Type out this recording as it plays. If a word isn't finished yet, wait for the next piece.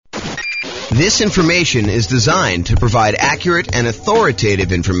This information is designed to provide accurate and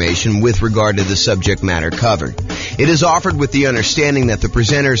authoritative information with regard to the subject matter covered. It is offered with the understanding that the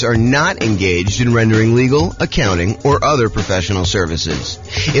presenters are not engaged in rendering legal, accounting, or other professional services.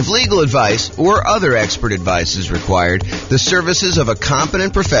 If legal advice or other expert advice is required, the services of a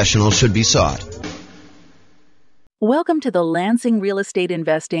competent professional should be sought. Welcome to the Lansing Real Estate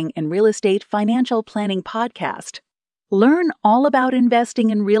Investing and Real Estate Financial Planning Podcast. Learn all about investing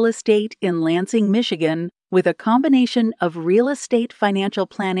in real estate in Lansing, Michigan, with a combination of real estate financial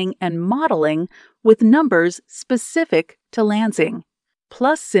planning and modeling with numbers specific to Lansing,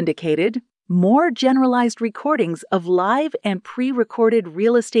 plus syndicated, more generalized recordings of live and pre-recorded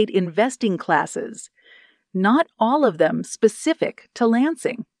real estate investing classes, not all of them specific to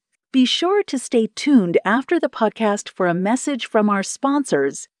Lansing. Be sure to stay tuned after the podcast for a message from our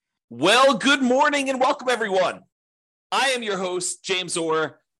sponsors. Well, good morning and welcome, everyone. I am your host, James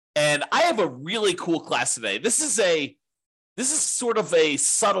Orr, and I have a really cool class today. This is sort of a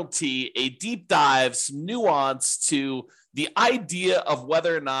subtlety, a deep dive, some nuance to the idea of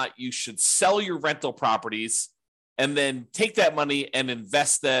whether or not you should sell your rental properties and then take that money and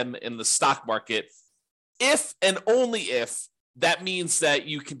invest them in the stock market, if and only if that means that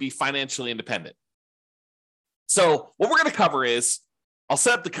you can be financially independent. So what we're going to cover is, I'll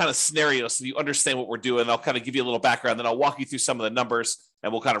set up the kind of scenario so you understand what we're doing. I'll kind of give you a little background, then I'll walk you through some of the numbers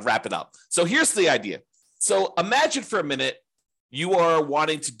and we'll kind of wrap it up. So here's the idea. So imagine for a minute, you are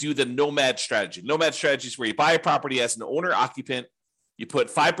wanting to do the nomad strategy. Nomad strategy is where you buy a property as an owner occupant. You put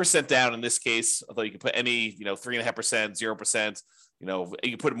 5% down in this case, although you can put any, 3.5%, 0%, you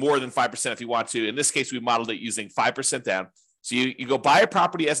can put more than 5% if you want to. In this case, we modeled it using 5% down. So you go buy a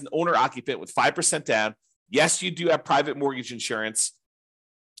property as an owner occupant with 5% down. Yes, you do have private mortgage insurance,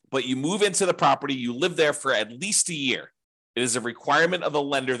 but you move into the property, you live there for at least a year. It is a requirement of the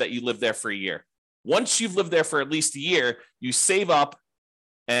lender that you live there for a year. Once you've lived there for at least a year, you save up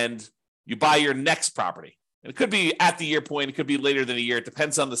and you buy your next property. And it could be at the year point, it could be later than a year. It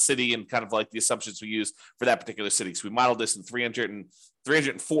depends on the city and kind of like the assumptions we use for that particular city. So we modeled this in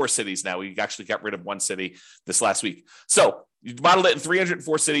 304 cities now. We actually got rid of one city this last week. So you modeled it in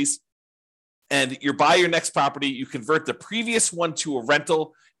 304 cities. And you buy your next property, you convert the previous one to a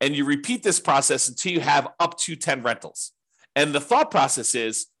rental, and you repeat this process until you have up to 10 rentals. And the thought process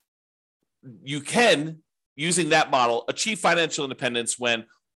is you can, using that model, achieve financial independence when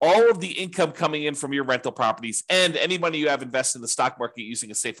all of the income coming in from your rental properties and any money you have invested in the stock market using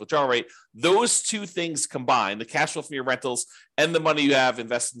a safe withdrawal rate, those two things combined, the cash flow from your rentals and the money you have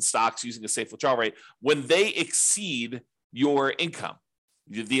invested in stocks using a safe withdrawal rate, when they exceed your income,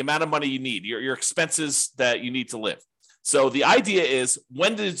 the amount of money you need, your expenses that you need to live. So the idea is,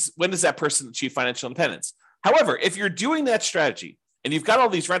 when does that person achieve financial independence? However, if you're doing that strategy and you've got all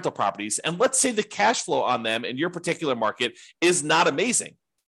these rental properties, and let's say the cash flow on them in your particular market is not amazing,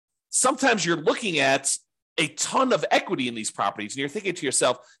 sometimes you're looking at a ton of equity in these properties and you're thinking to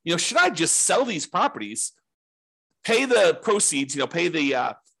yourself, should I just sell these properties, pay the proceeds, pay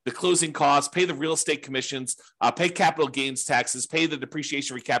the closing costs, pay the real estate commissions, pay capital gains taxes, pay the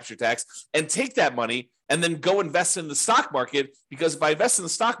depreciation recapture tax, and take that money and then go invest in the stock market? Because if I invest in the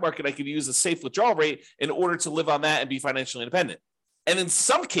stock market, I can use a safe withdrawal rate in order to live on that and be financially independent. And in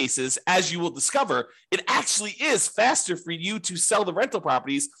some cases, as you will discover, it actually is faster for you to sell the rental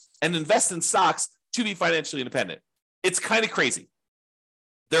properties and invest in stocks to be financially independent. It's kind of crazy.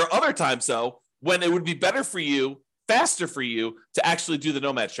 There are other times, though, when it would be better for you, faster for you to actually do the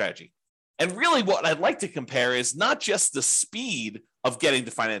nomad strategy. And really what I'd like to compare is not just the speed of getting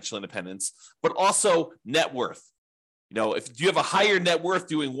to financial independence, but also net worth. If you have a higher net worth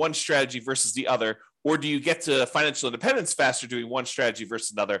doing one strategy versus the other, or do you get to financial independence faster doing one strategy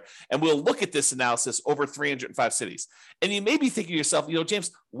versus another? And we'll look at this analysis over 305 cities. And you may be thinking to yourself,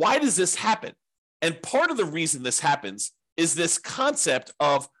 James, why does this happen? And part of the reason this happens is this concept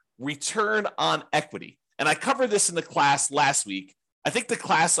of return on equity. And I covered this in the class last week. I think the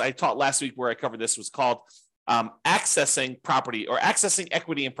class I taught last week where I covered this was called Accessing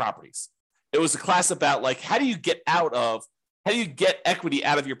Equity in Properties. It was a class about how do you get equity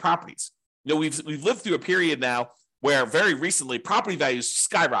out of your properties? We've lived through a period now where very recently property values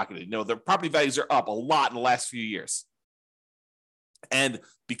skyrocketed. The property values are up a lot in the last few years. And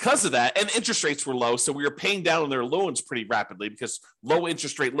because of that, and interest rates were low, so we were paying down on their loans pretty rapidly because low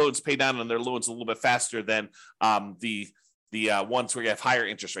interest rate loans pay down on their loans a little bit faster than the ones where you have higher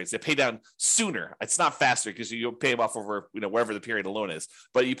interest rates. They pay down sooner. It's not faster because you pay them off over wherever the period of loan is,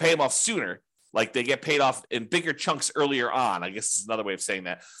 but you pay them off sooner. Like they get paid off in bigger chunks earlier on. I guess is another way of saying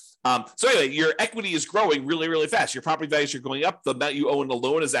that. So anyway, your equity is growing really, really fast. Your property values are going up. The amount you owe in the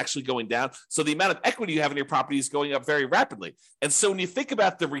loan is actually going down. So the amount of equity you have in your property is going up very rapidly. And so when you think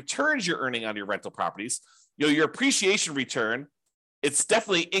about the returns you're earning on your rental properties, your appreciation return, it's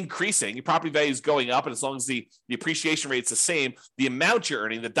definitely increasing. Your property value is going up. And as long as the appreciation rate is the same, the amount you're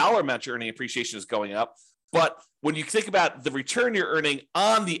earning, the dollar amount you're earning appreciation is going up. But when you think about the return you're earning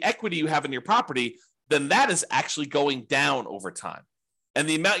on the equity you have in your property, then that is actually going down over time. And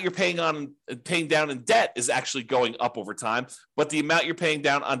the amount you're paying down in debt is actually going up over time. But the amount you're paying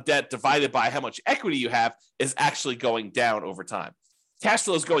down on debt divided by how much equity you have is actually going down over time. Cash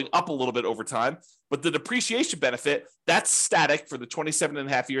flow is going up a little bit over time, but the depreciation benefit, that's static for the 27 and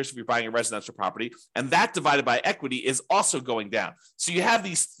a half years if you're buying a residential property. And that divided by equity is also going down. So you have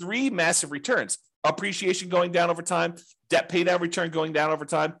these three massive returns: appreciation going down over time, debt pay down return going down over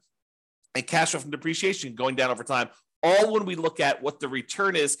time, and cash flow from depreciation going down over time, all when we look at what the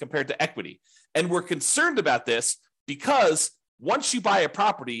return is compared to equity. And we're concerned about this because once you buy a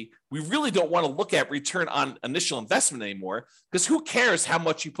property, we really don't want to look at return on initial investment anymore, because who cares how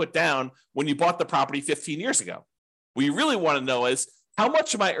much you put down when you bought the property 15 years ago? What you really want to know is, how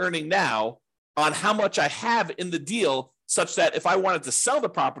much am I earning now on how much I have in the deal, such that if I wanted to sell the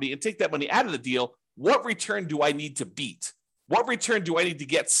property and take that money out of the deal, what return do I need to beat? What return do I need to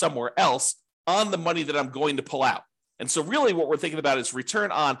get somewhere else on the money that I'm going to pull out? And so really what we're thinking about is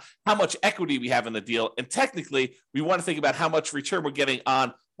return on how much equity we have in the deal. And technically, we want to think about how much return we're getting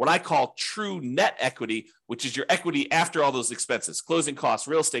on what I call true net equity, which is your equity after all those expenses: closing costs,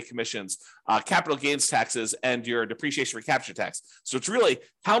 real estate commissions, capital gains taxes, and your depreciation recapture tax. So it's really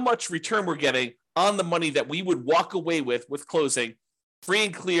how much return we're getting on the money that we would walk away with closing, free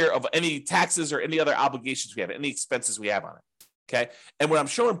and clear of any taxes or any other obligations we have, any expenses we have on it. Okay. And what I'm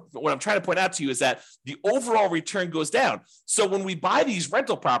trying to point out to you is that the overall return goes down. So when we buy these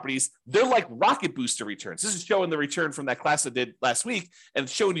rental properties, they're like rocket booster returns. This is showing the return from that class I did last week, and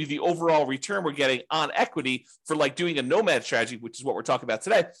it's showing you the overall return we're getting on equity for like doing a nomad strategy, which is what we're talking about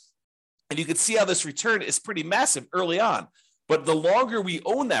today. And you can see how this return is pretty massive early on. But the longer we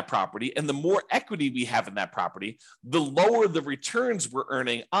own that property and the more equity we have in that property, the lower the returns we're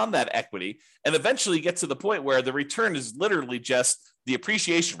earning on that equity, and eventually get to the point where the return is literally just the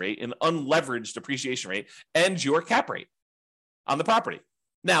appreciation rate, an unleveraged appreciation rate, and your cap rate on the property.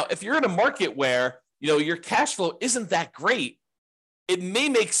 Now, if you're in a market where your cash flow isn't that great, it may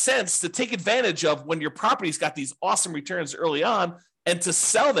make sense to take advantage of when your property's got these awesome returns early on and to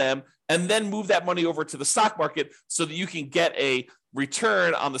sell them and then move that money over to the stock market so that you can get a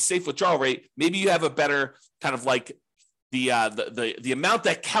return on the safe withdrawal rate. Maybe you have a better kind of like the amount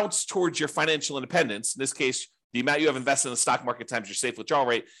that counts towards your financial independence. In this case, the amount you have invested in the stock market times your safe withdrawal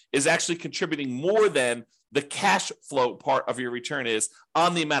rate is actually contributing more than the cash flow part of your return is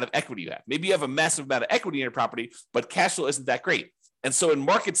on the amount of equity you have. Maybe you have a massive amount of equity in your property, but cash flow isn't that great. And so in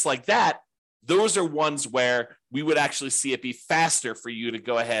markets like that, those are ones where we would actually see it be faster for you to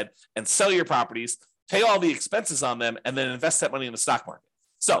go ahead and sell your properties, pay all the expenses on them, and then invest that money in the stock market.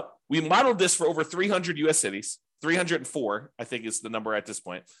 So we modeled this for over 300 U.S. cities. 304, I think, is the number at this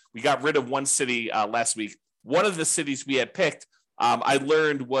point. We got rid of one city last week. One of the cities we had picked, I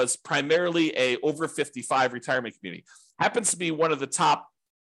learned, was primarily a over 55 retirement community. Happens to be one of the top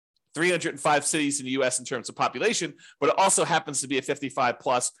 305 cities in the U.S. in terms of population, but it also happens to be a 55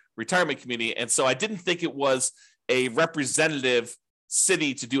 plus retirement community. And so I didn't think it was a representative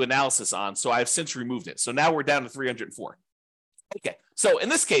city to do analysis on. So I've since removed it. So now we're down to 304. Okay. So in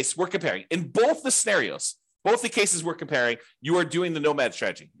this case, we're comparing in both the scenarios, both the cases we're comparing, you are doing the nomad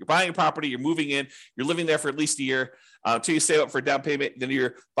strategy. You're buying a property, you're moving in, you're living there for at least a year until you save up for a down payment. Then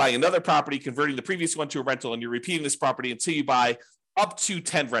you're buying another property, converting the previous one to a rental, and you're repeating this property until you buy up to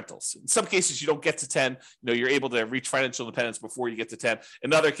 10 rentals. In some cases, you don't get to 10. You're able to reach financial independence before you get to 10.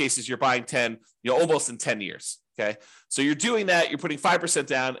 In other cases, you're buying 10, almost in 10 years. Okay. So you're doing that. You're putting 5%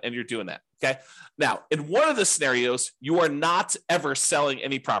 down and you're doing that. Okay. Now, in one of the scenarios, you are not ever selling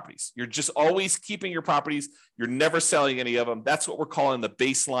any properties. You're just always keeping your properties. You're never selling any of them. That's what we're calling the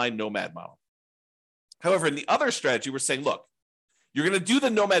baseline nomad model. However, in the other strategy, we're saying, look, you're going to do the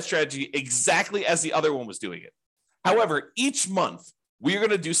nomad strategy exactly as the other one was doing it. However, each month, we are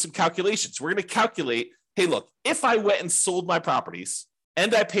going to do some calculations. We're going to calculate, hey, look, if I went and sold my properties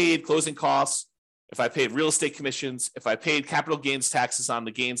and I paid closing costs, if I paid real estate commissions, if I paid capital gains taxes on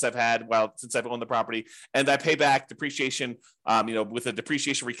the gains I've had since I've owned the property, and I pay back depreciation, with a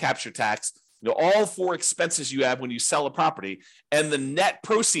depreciation recapture tax, all four expenses you have when you sell a property, and the net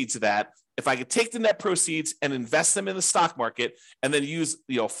proceeds of that, if I could take the net proceeds and invest them in the stock market and then use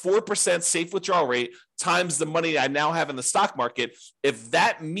 4% safe withdrawal rate times the money I now have in the stock market, if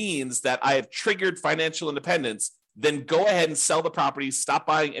that means that I have triggered financial independence, then go ahead and sell the properties, stop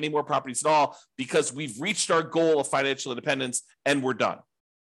buying any more properties at all, because we've reached our goal of financial independence and we're done.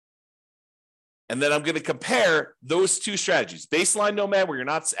 And then I'm going to compare those two strategies, baseline nomad, where you're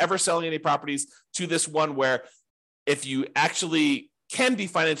not ever selling any properties, to this one where if you actually can be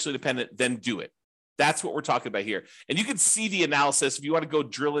financially independent, then do it. That's what we're talking about here. And you can see the analysis if you want to go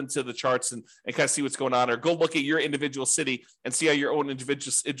drill into the charts and kind of see what's going on, or go look at your individual city and see how your own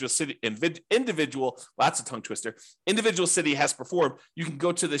individual that's a tongue twister, individual city has performed. You can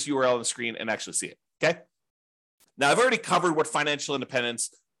go to this URL on the screen and actually see it. Okay. Now, I've already covered what financial independence.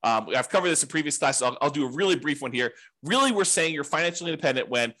 I've covered this in previous classes. I'll do a really brief one here. Really, we're saying you're financially independent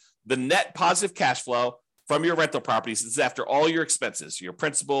when the net positive cash flow from your rental properties is after all your expenses, your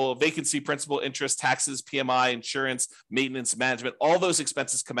principal, vacancy, principal, interest, taxes, PMI, insurance, maintenance, management, all those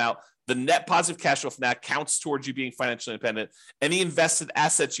expenses come out. The net positive cash flow from that counts towards you being financially independent. Any invested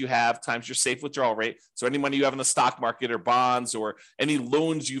assets you have times your safe withdrawal rate. So any money you have in the stock market or bonds, or any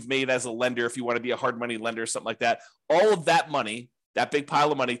loans you've made as a lender, if you want to be a hard money lender or something like that, all of that money, that big pile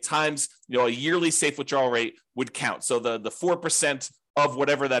of money times, a yearly safe withdrawal rate would count. So the 4% of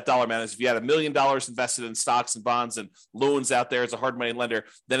whatever that dollar amount is, if you had $1 million invested in stocks and bonds and loans out there as a hard money lender,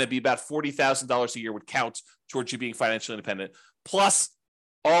 then it'd be about $40,000 a year would count towards you being financially independent. Plus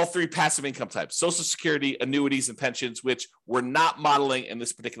all three passive income types, Social Security, annuities, and pensions, which we're not modeling in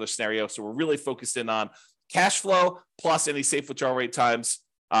this particular scenario. So we're really focused in on cash flow plus any safe withdrawal rate times,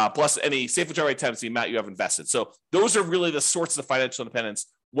 the amount you have invested. So those are really the sorts of financial independence.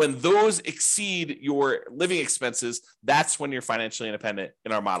 When those exceed your living expenses, that's when you're financially independent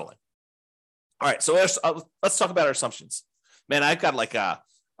in our modeling. All right, so let's talk about our assumptions. Man, I've got like a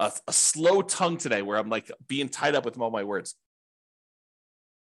slow tongue today where I'm like being tied up with all my words.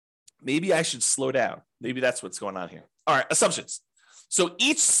 Maybe I should slow down. Maybe that's what's going on here. All right, assumptions. So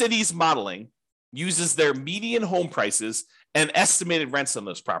each city's modeling uses their median home prices and estimated rents on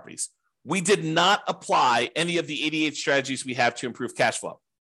those properties. We did not apply any of the 88 strategies we have to improve cash flow.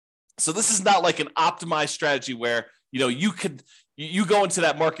 So this is not like an optimized strategy where, you go into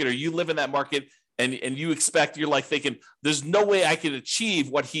that market, or you live in that market and you expect, you're like thinking, there's no way I can achieve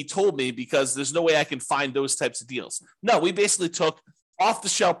what he told me because there's no way I can find those types of deals. No, we basically took off the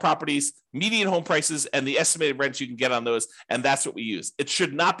shelf properties, median home prices, and the estimated rents you can get on those. And that's what we use. It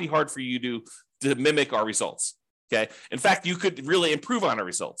should not be hard for you to mimic our results. Okay. In fact, you could really improve on our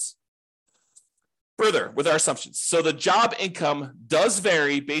results. Further, with our assumptions. So the job income does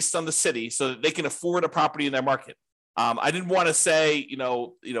vary based on the city so that they can afford a property in their market. I didn't want to say,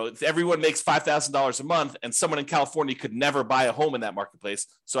 if everyone makes $5,000 a month and someone in California could never buy a home in that marketplace.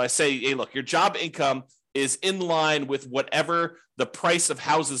 So I say, hey, look, your job income is in line with whatever the price of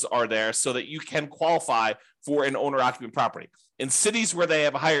houses are there so that you can qualify for an owner-occupant property. In cities where they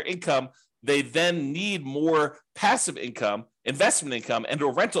have a higher income, they then need more passive income, investment income, and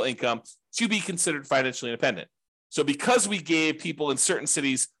or rental income to be considered financially independent. So because we gave people in certain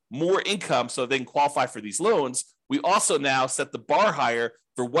cities more income so they can qualify for these loans, we also now set the bar higher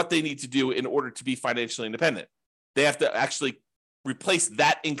for what they need to do in order to be financially independent. They have to actually replace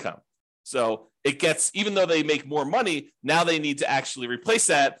that income. So it gets, even though they make more money, now they need to actually replace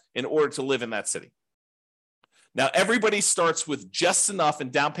that in order to live in that city. Now, everybody starts with just enough in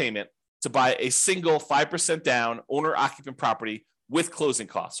down payment to buy a single 5% down owner-occupant property with closing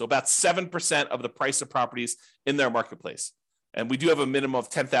costs. So about 7% of the price of properties in their marketplace. And we do have a minimum of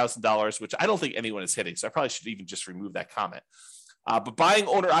 $10,000, which I don't think anyone is hitting. So I probably should even just remove that comment. But buying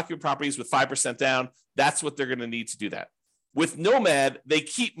owner-occupant properties with 5% down, that's what they're going to need to do that. With Nomad, they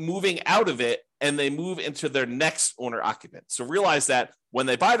keep moving out of it and they move into their next owner-occupant. So realize that when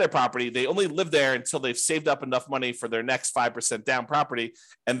they buy their property, they only live there until they've saved up enough money for their next 5% down property,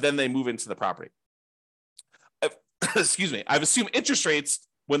 and then they move into the property. Excuse me. I've assumed interest rates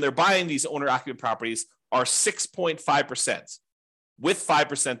when they're buying these owner-occupant properties are 6.5% with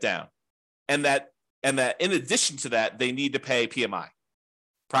 5% down. And that in addition to that, they need to pay PMI,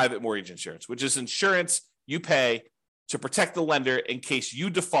 private mortgage insurance, which is insurance you pay to protect the lender in case you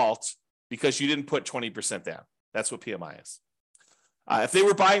default because you didn't put 20% down. That's what PMI is. If they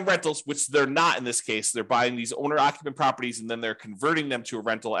were buying rentals, which they're not in this case, they're buying these owner-occupant properties and then they're converting them to a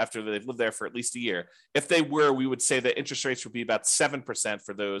rental after they've lived there for at least a year. If they were, we would say that interest rates would be about 7%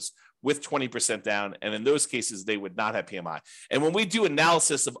 for those, with 20% down. And in those cases, they would not have PMI. And when we do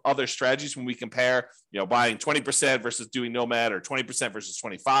analysis of other strategies, when we compare, buying 20% versus doing Nomad, or 20% versus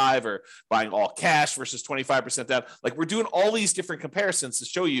 25, or buying all cash versus 25% down, like we're doing all these different comparisons to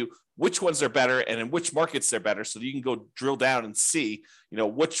show you which ones are better and in which markets they're better. So that you can go drill down and see,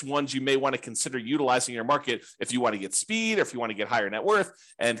 which ones you may want to consider utilizing in your market if you want to get speed or if you want to get higher net worth,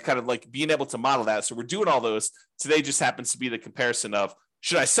 and kind of like being able to model that. So we're doing all those. Today just happens to be the comparison of,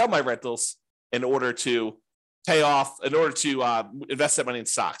 should I sell my rentals in order to invest that money in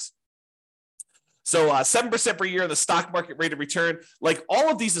stocks? So 7% per year in the stock market rate of return, like all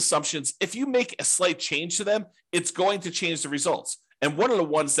of these assumptions, if you make a slight change to them, it's going to change the results. And one of the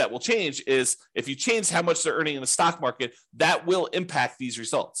ones that will change is if you change how much they're earning in the stock market, that will impact these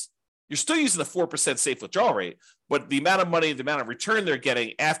results. You're still using the 4% safe withdrawal rate, but the amount of money, the amount of return they're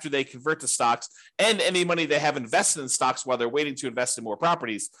getting after they convert to stocks, and any money they have invested in stocks while they're waiting to invest in more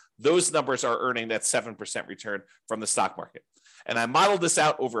properties, those numbers are earning that 7% return from the stock market. And I modeled this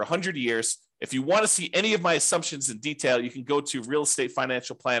out over 100 years. If you want to see any of my assumptions in detail, you can go to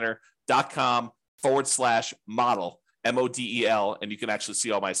realestatefinancialplanner.com/model, MODEL, and you can actually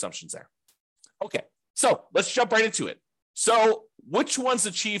see all my assumptions there. Okay, so let's jump right into it. So which ones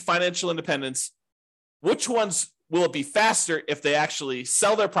achieve financial independence? Which ones will it be faster if they actually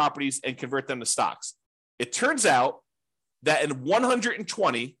sell their properties and convert them to stocks? It turns out that in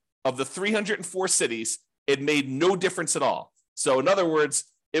 120 of the 304 cities, it made no difference at all. So in other words,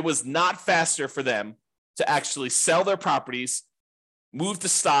 it was not faster for them to actually sell their properties, move to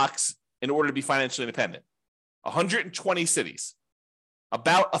stocks in order to be financially independent. 120 cities,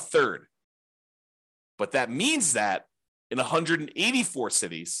 about a third. But that means that in 184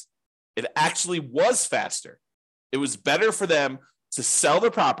 cities, it actually was faster. It was better for them to sell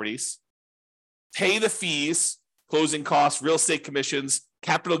their properties, pay the fees, closing costs, real estate commissions,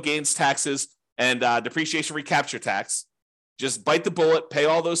 capital gains taxes, and depreciation recapture tax. Just bite the bullet, pay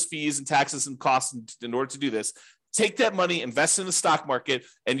all those fees and taxes and costs in order to do this. Take that money, invest in the stock market,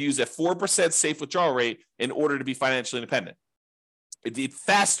 and use a 4% safe withdrawal rate in order to be financially independent. It did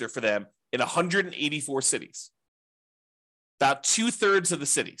faster for them in 184 cities. About 2/3 of the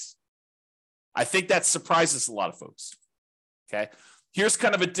cities. I think that surprises a lot of folks. Okay. Here's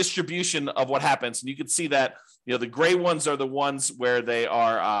kind of a distribution of what happens. And you can see that, the gray ones are the ones where they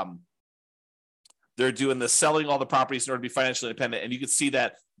are, they're doing the selling all the properties in order to be financially independent. And you can see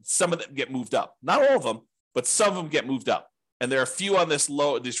that some of them get moved up. Not all of them, but some of them get moved up. And there are a few on this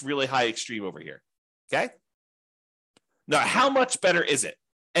really high extreme over here. Okay. Now, how much better is it?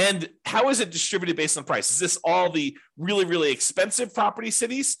 And how is it distributed based on price? Is this all the really, really expensive property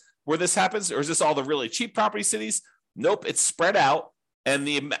cities where this happens? Or is this all the really cheap property cities? Nope, it's spread out. And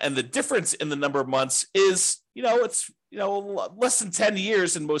the difference in the number of months is, it's less than 10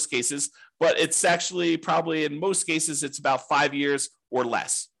 years in most cases, but it's actually probably in most cases, it's about 5 years or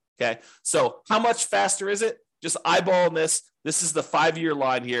less. Okay. So how much faster is it? Just eyeballing this. This is the 5-year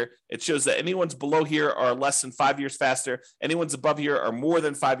line here. It shows that anyone's below here are less than 5 years faster. Anyone's above here are more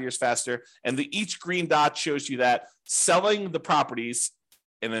than 5 years faster. And each green dot shows you that selling the properties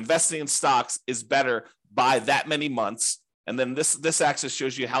and investing in stocks is better by that many months. And then this axis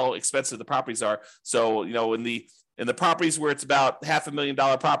shows you how expensive the properties are. So, in the properties where it's about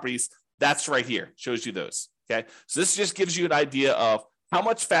 $500,000 properties, that's right here, shows you those. Okay. So this just gives you an idea of how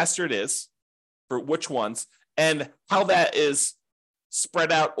much faster it is for which ones, and how that is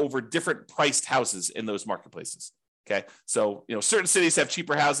spread out over different priced houses in those marketplaces. Okay. So, certain cities have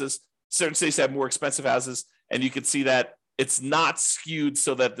cheaper houses, certain cities have more expensive houses, and you can see that it's not skewed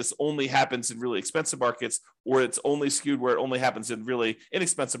so that this only happens in really expensive markets, or it's only skewed where it only happens in really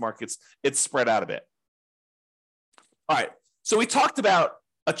inexpensive markets. It's spread out a bit. All right. So we talked about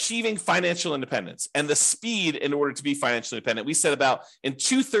achieving financial independence and the speed in order to be financially independent. We said about in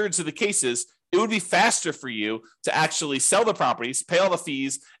 2/3 of the cases, it would be faster for you to actually sell the properties, pay all the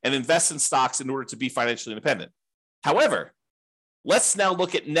fees, and invest in stocks in order to be financially independent. However, let's now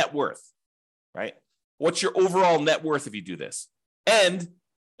look at net worth, right? What's your overall net worth if you do this? And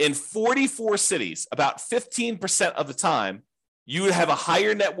in 44 cities, about 15% of the time, you would have a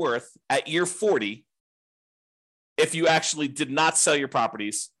higher net worth at year 40 if you actually did not sell your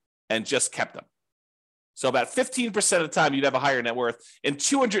properties and just kept them. So about 15% of the time, you'd have a higher net worth. In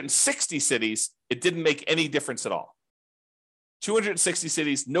 260 cities, it didn't make any difference at all. 260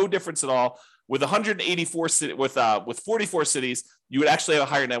 cities, no difference at all. With 184 with 44 cities, you would actually have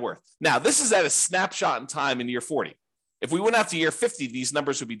a higher net worth. Now, this is at a snapshot in time in year 40. If we went out to year 50, these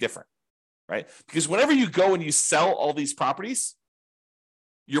numbers would be different, right? Because whenever you go and you sell all these properties,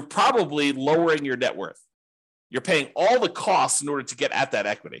 you're probably lowering your net worth. You're paying all the costs in order to get at that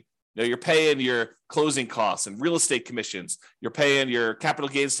equity. You're paying your closing costs and real estate commissions. You're paying your capital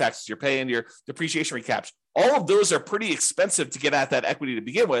gains taxes. You're paying your depreciation recaps. All of those are pretty expensive to get at that equity to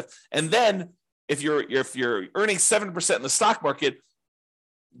begin with. And then if you're earning 7% in the stock market,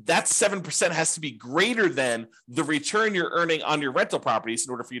 that 7% has to be greater than the return you're earning on your rental properties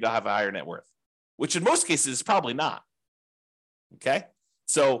in order for you to have a higher net worth, which in most cases is probably not. Okay.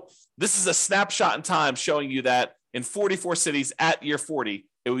 So this is a snapshot in time showing you that in 44 cities at year 40,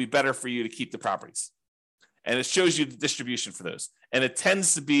 it would be better for you to keep the properties. And it shows you the distribution for those. And it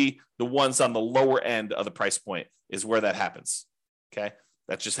tends to be the ones on the lower end of the price point is where that happens. Okay.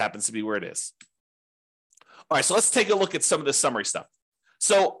 That just happens to be where it is. All right. So let's take a look at some of the summary stuff.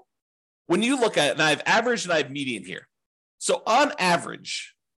 So when you look at it, and I have average and I have median here. So on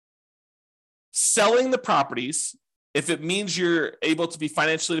average, selling the properties, if it means you're able to be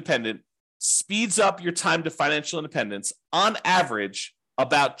financially independent, speeds up your time to financial independence on average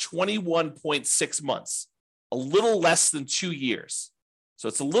about 21.6 months, a little less than 2 years. So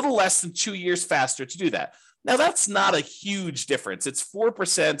it's a little less than 2 years faster to do that. Now, that's not a huge difference. It's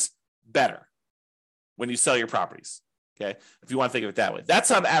 4% better when you sell your properties, okay? If you want to think of it that way.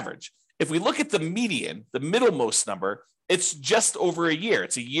 That's on average. If we look at the median, the middlemost number, it's just over a year.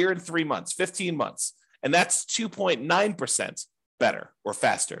 It's a year and 3 months, 15 months. And that's 2.9% better or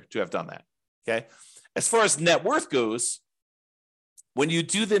faster to have done that, okay? As far as net worth goes, when you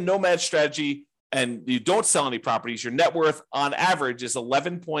do the nomad strategy and you don't sell any properties, your net worth on average is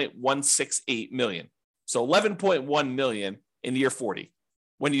 $11.168 million. So $11.1 million in year 40.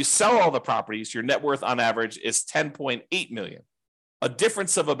 When you sell all the properties, your net worth on average is $10.8 million, a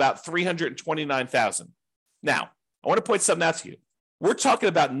difference of about $329,000. Now, I want to point something out to you. We're talking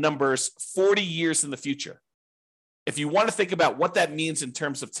about numbers 40 years in the future. If you want to think about what that means in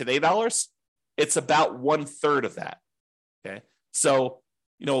terms of today dollars, it's about 1/3 of that. Okay. So,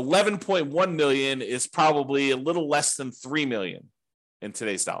 11.1 million is probably a little less than 3 million in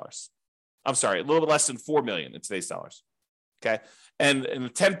today's dollars. I'm sorry, a little bit less than 4 million in today's dollars. Okay. And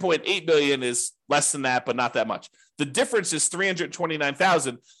 10.8 million is less than that, but not that much. The difference is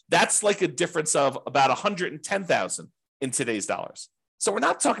 329,000. That's like a difference of about 110,000 in today's dollars. So we're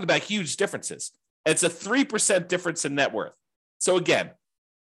not talking about huge differences. It's a 3% difference in net worth. So again,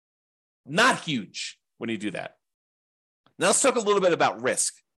 not huge when you do that. Now let's talk a little bit about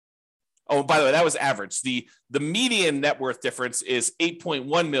risk. Oh, by the way, that was average. The median net worth difference is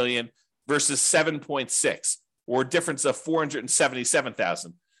 8.1 million versus 7.6, or a difference of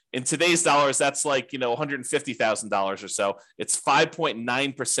 477,000. In today's dollars, that's like, $150,000 or so. It's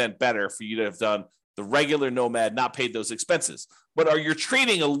 5.9% better for you to have done the regular nomad, not paid those expenses. But are you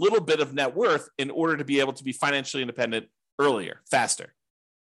trading a little bit of net worth in order to be able to be financially independent earlier, faster?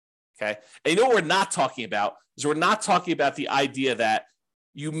 Okay. And what we're not talking about is we're not talking about the idea that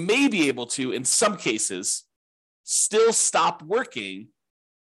you may be able to, in some cases, still stop working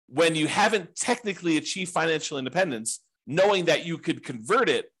when you haven't technically achieved financial independence, knowing that you could convert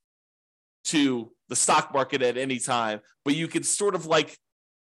it to the stock market at any time, but you could sort of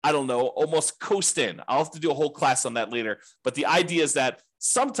almost coast in. I'll have to do a whole class on that later. But the idea is that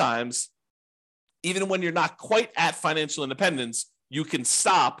sometimes, even when you're not quite at financial independence, you can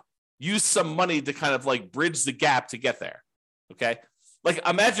stop, use some money to kind of bridge the gap to get there. Okay.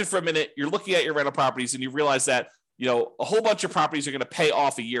 Imagine for a minute, you're looking at your rental properties and you realize that, a whole bunch of properties are going to pay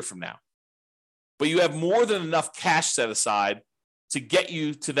off a year from now, but you have more than enough cash set aside to get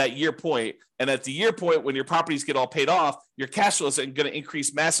you to that year point. And at the year point, when your properties get all paid off, your cash flows are going to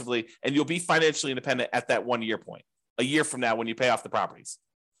increase massively and you'll be financially independent at that 1 year point, a year from now when you pay off the properties.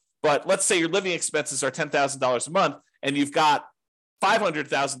 But let's say your living expenses are $10,000 a month and you've got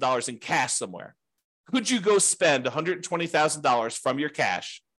 $500,000 in cash somewhere. Could you go spend $120,000 from your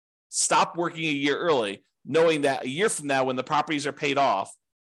cash, stop working a year early, knowing that a year from now when the properties are paid off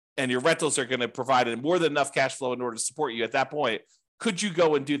and your rentals are going to provide more than enough cash flow in order to support you at that point, could you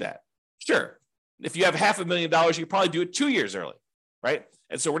go and do that? Sure. If you have $500,000, you probably do it 2 years early, right?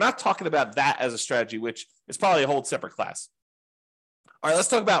 And so we're not talking about that as a strategy, which is probably a whole separate class. All right, let's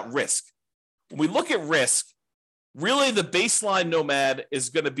talk about risk. When we look at risk, really the baseline nomad is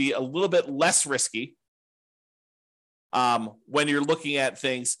going to be a little bit less risky when you're looking at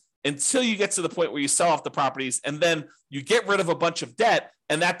things until you get to the point where you sell off the properties and then you get rid of a bunch of debt,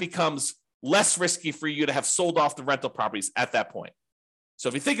 and that becomes less risky for you to have sold off the rental properties at that point. So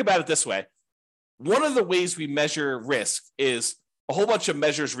if you think about it this way, one of the ways we measure risk is a whole bunch of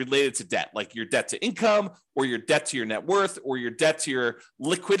measures related to debt, like your debt to income or your debt to your net worth or your debt to your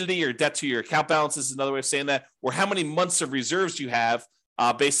liquidity or debt to your account balance is another way of saying that, or how many months of reserves you have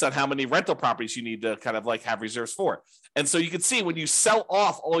based on how many rental properties you need to kind of have reserves for. And so you can see when you sell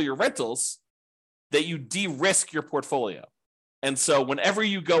off all your rentals that you de-risk your portfolio. And so whenever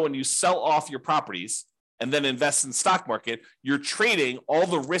you go and you sell off your properties and then invest in the stock market, you're trading all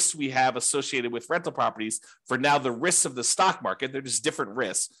the risks we have associated with rental properties for now the risks of the stock market. They're just different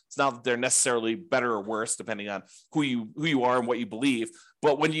risks. It's not that they're necessarily better or worse, depending on who you are and what you believe.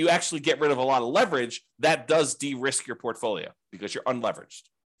 But when you actually get rid of a lot of leverage, that does de-risk your portfolio because you're unleveraged.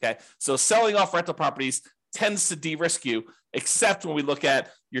 Okay, so selling off rental properties tends to de-risk you, except when we look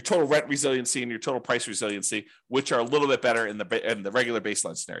at your total rent resiliency and your total price resiliency, which are a little bit better in the regular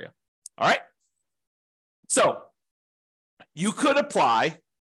baseline scenario. All right. So you could apply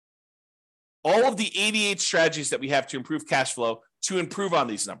all of the 88 strategies that we have to improve cash flow to improve on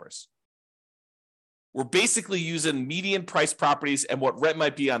these numbers. We're basically using median price properties and what rent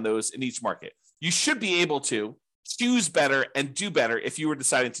might be on those in each market. You should be able to choose better and do better if you were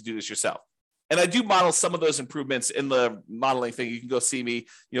deciding to do this yourself. And I do model some of those improvements in the modeling thing. You can go see me,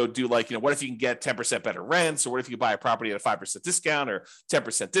 do what if you can get 10% better rents, or what if you buy a property at a 5% discount or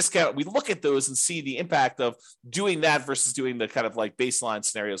 10% discount? We look at those and see the impact of doing that versus doing the kind of like baseline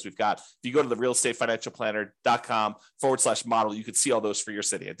scenarios we've got. If you go to the realestatefinancialplanner.com/model, you can see all those for your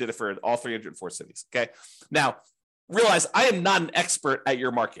city. I did it for all 304 cities. Okay. Now, realize I am not an expert at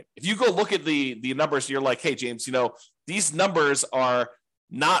your market. If you go look at the numbers, you're like, hey, James, these numbers are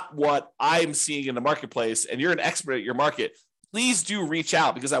not what I'm seeing in the marketplace, and you're an expert at your market, please do reach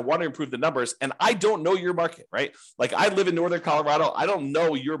out because I want to improve the numbers. And I don't know your market, right? Like I live in Northern Colorado. I don't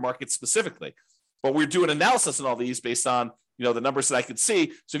know your market specifically, but we're doing analysis on all these based on, the numbers that I could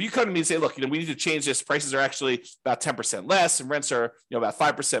see. So if you come to me and say, look, we need to change this, prices are actually about 10% less and rents are, about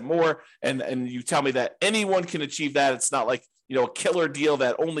 5% more. And you tell me that anyone can achieve that. It's not like, a killer deal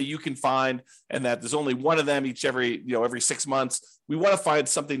that only you can find and that there's only one of them every 6 months. We want to find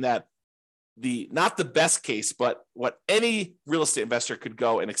something that not the best case, but what any real estate investor could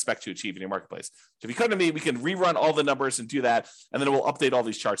go and expect to achieve in your marketplace. So if you come to me, we can rerun all the numbers and do that. And then we'll update all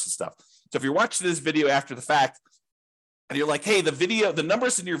these charts and stuff. So if you're watching this video after the fact, and you're like, hey, the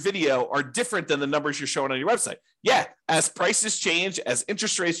numbers in your video are different than the numbers you're showing on your website. Yeah, as prices change, as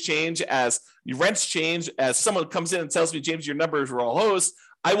interest rates change, as rents change, as someone comes in and tells me, James, your numbers were all hosed,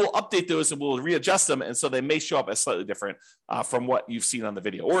 I will update those and we'll readjust them. And so they may show up as slightly different from what you've seen on the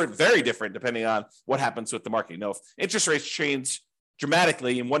video, or very different depending on what happens with the market. If interest rates change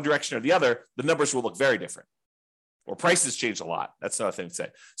dramatically in one direction or the other, the numbers will look very different. Or prices change a lot. That's another thing to say.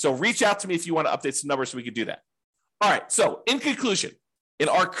 So reach out to me if you want to update some numbers so we can do that. All right, so in conclusion, in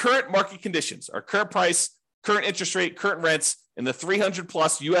our current market conditions, our current price, current interest rate, current rents in the 300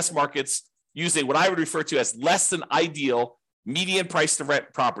 plus US markets using what I would refer to as less than ideal median price to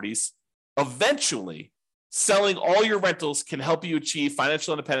rent properties, eventually selling all your rentals can help you achieve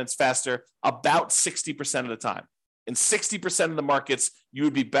financial independence faster about 60% of the time. In 60% of the markets, you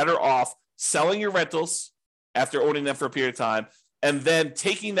would be better off selling your rentals after owning them for a period of time, and then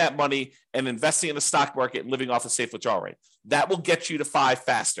taking that money and investing in the stock market and living off a safe withdrawal rate. That will get you to 5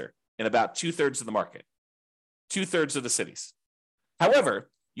 faster in about 2/3 of the market, 2/3 of the cities.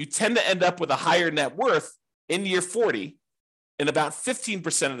 However, you tend to end up with a higher net worth in year 40 in about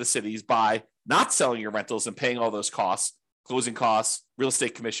 15% of the cities by not selling your rentals and paying all those costs, closing costs, real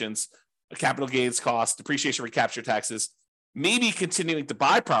estate commissions, capital gains costs, depreciation recapture taxes, maybe continuing to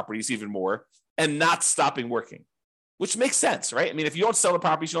buy properties even more and not stopping working. Which makes sense, right? I mean, if you don't sell the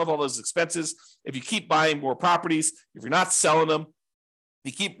properties, you don't have all those expenses. If you keep buying more properties, if you're not selling them,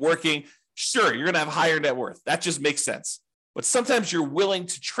 you keep working, sure, you're going to have higher net worth. That just makes sense. But sometimes you're willing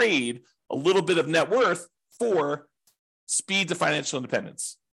to trade a little bit of net worth for speed to financial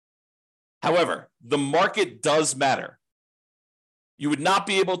independence. However, the market does matter. You would not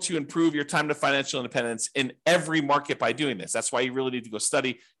be able to improve your time to financial independence in every market by doing this. That's why you really need to go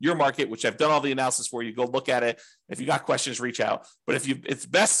study your market, which I've done all the analysis for you. Go look at it. If you got questions, reach out. But it's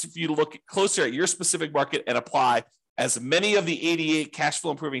best for you to look closer at your specific market and apply as many of the 88 cash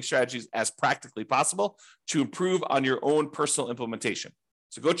flow improving strategies as practically possible to improve on your own personal implementation.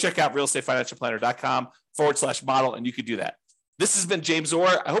 So go check out realestatefinancialplanner.com/model, and you can do that. This has been James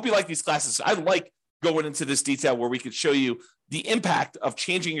Orr. I hope you like these classes. I like going into this detail where we could show you the impact of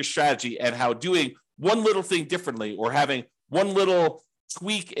changing your strategy and how doing one little thing differently or having one little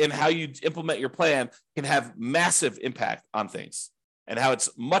tweak in how you implement your plan can have massive impact on things, and how it's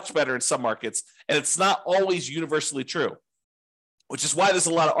much better in some markets. And it's not always universally true, which is why there's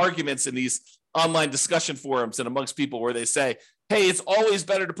a lot of arguments in these online discussion forums and amongst people where they say, hey, it's always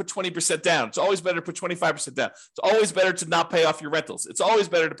better to put 20% down. It's always better to put 25% down. It's always better to not pay off your rentals. It's always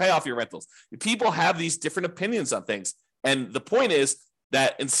better to pay off your rentals. People have these different opinions on things. And the point is,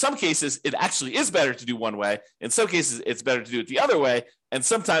 that in some cases, it actually is better to do one way. In some cases, it's better to do it the other way. And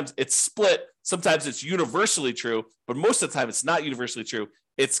sometimes it's split. Sometimes it's universally true, but most of the time it's not universally true.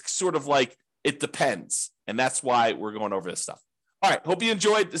 It's sort of like it depends. And that's why we're going over this stuff. All right. Hope you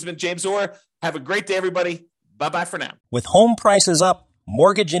enjoyed. This has been James Orr. Have a great day, everybody. Bye-bye for now. With home prices up,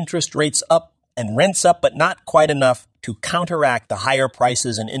 mortgage interest rates up, and rents up but not quite enough to counteract the higher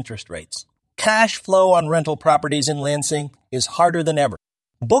prices and interest rates, cash flow on rental properties in Lansing is harder than ever.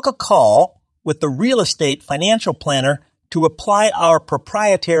 Book a call with the Real Estate Financial Planner to apply our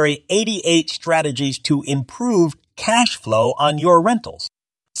proprietary 88 strategies to improve cash flow on your rentals.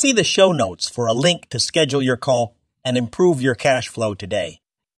 See the show notes for a link to schedule your call and improve your cash flow today.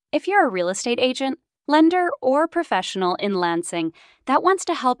 If you're a real estate agent, lender, or professional in Lansing that wants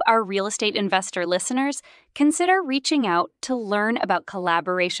to help our real estate investor listeners, consider reaching out to learn about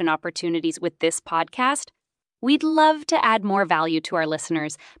collaboration opportunities with this podcast. We'd love to add more value to our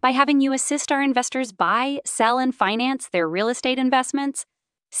listeners by having you assist our investors buy, sell, and finance their real estate investments.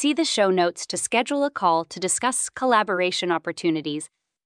 See the show notes to schedule a call to discuss collaboration opportunities